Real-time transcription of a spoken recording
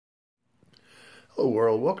Hello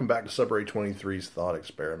world, welcome back to Subray 23's Thought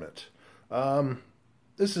Experiment.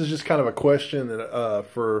 This is just kind of a question that,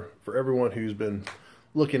 for everyone who's been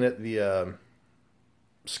looking at the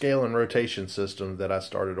scale and rotation system that I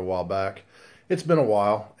started a while back. It's been a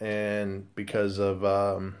while, and because of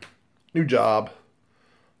new job,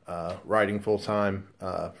 writing full-time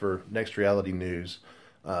for Next Reality News,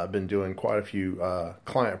 I've been doing quite a few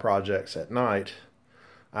client projects at night.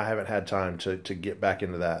 I haven't had time to get back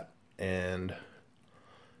into that, and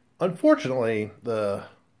unfortunately, the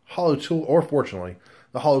fortunately,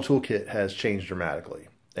 the HoloToolkit has changed dramatically.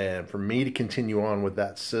 And for me to continue on with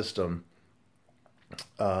that system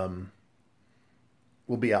will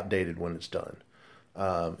be outdated when it's done.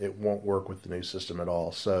 It won't work with the new system at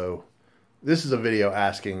all. So this is a video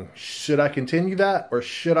asking, should I continue that or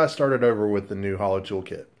should I start it over with the new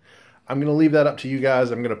HoloToolkit? I'm going to leave that up to you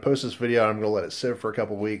guys. I'm going to post this video. I'm going to let it sit for a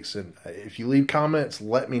couple weeks. And if you leave comments,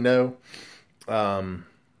 let me know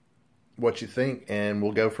what you think, and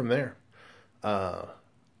we'll go from there. Other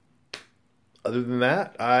than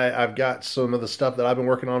that, I've got some of the stuff that I've been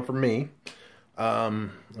working on for me,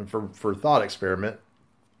 and for Thought Experiment,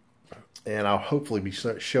 and I'll hopefully be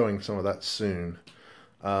showing some of that soon.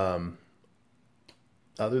 Other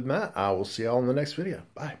than that, I will see y'all in the next video.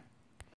 Bye.